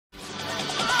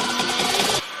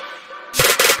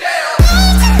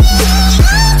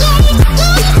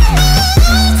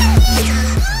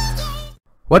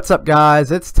What's up,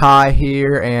 guys? It's Ty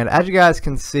here, and as you guys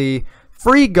can see,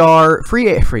 free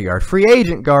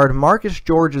agent guard Marcus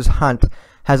Georges-Hunt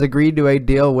has agreed to a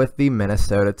deal with the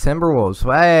Minnesota Timberwolves.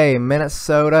 Hey,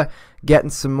 Minnesota getting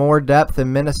some more depth,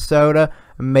 in Minnesota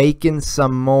making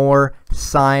some more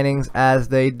signings as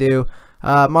they do.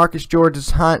 Marcus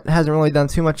Georges-Hunt hasn't really done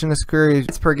too much in his career.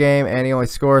 He's per game, and he only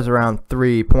scores around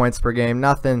 3 points per game.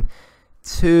 Nothing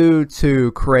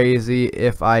too crazy,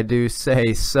 if I do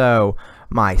say so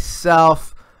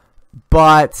myself.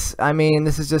 But I mean,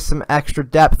 this is just some extra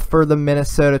depth for the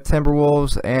Minnesota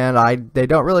Timberwolves, and they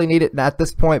don't really need it at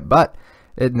this point, but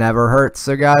it never hurts.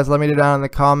 So guys, let me know down in the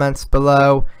comments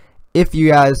below if you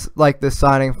guys like this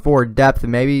signing for depth,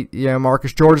 and maybe, you know,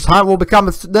 Marcus Georges-Hunt will become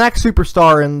the next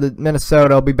superstar in the Minnesota.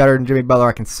 It'll be better than Jimmy Butler.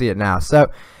 I can see it now. So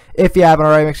if you haven't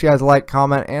already, make sure you guys like,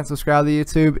 comment, and subscribe to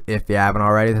YouTube. If you haven't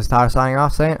already, this is Tyler signing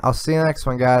off, saying I'll see you in the next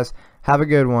one, guys. Have a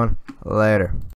good one. Later.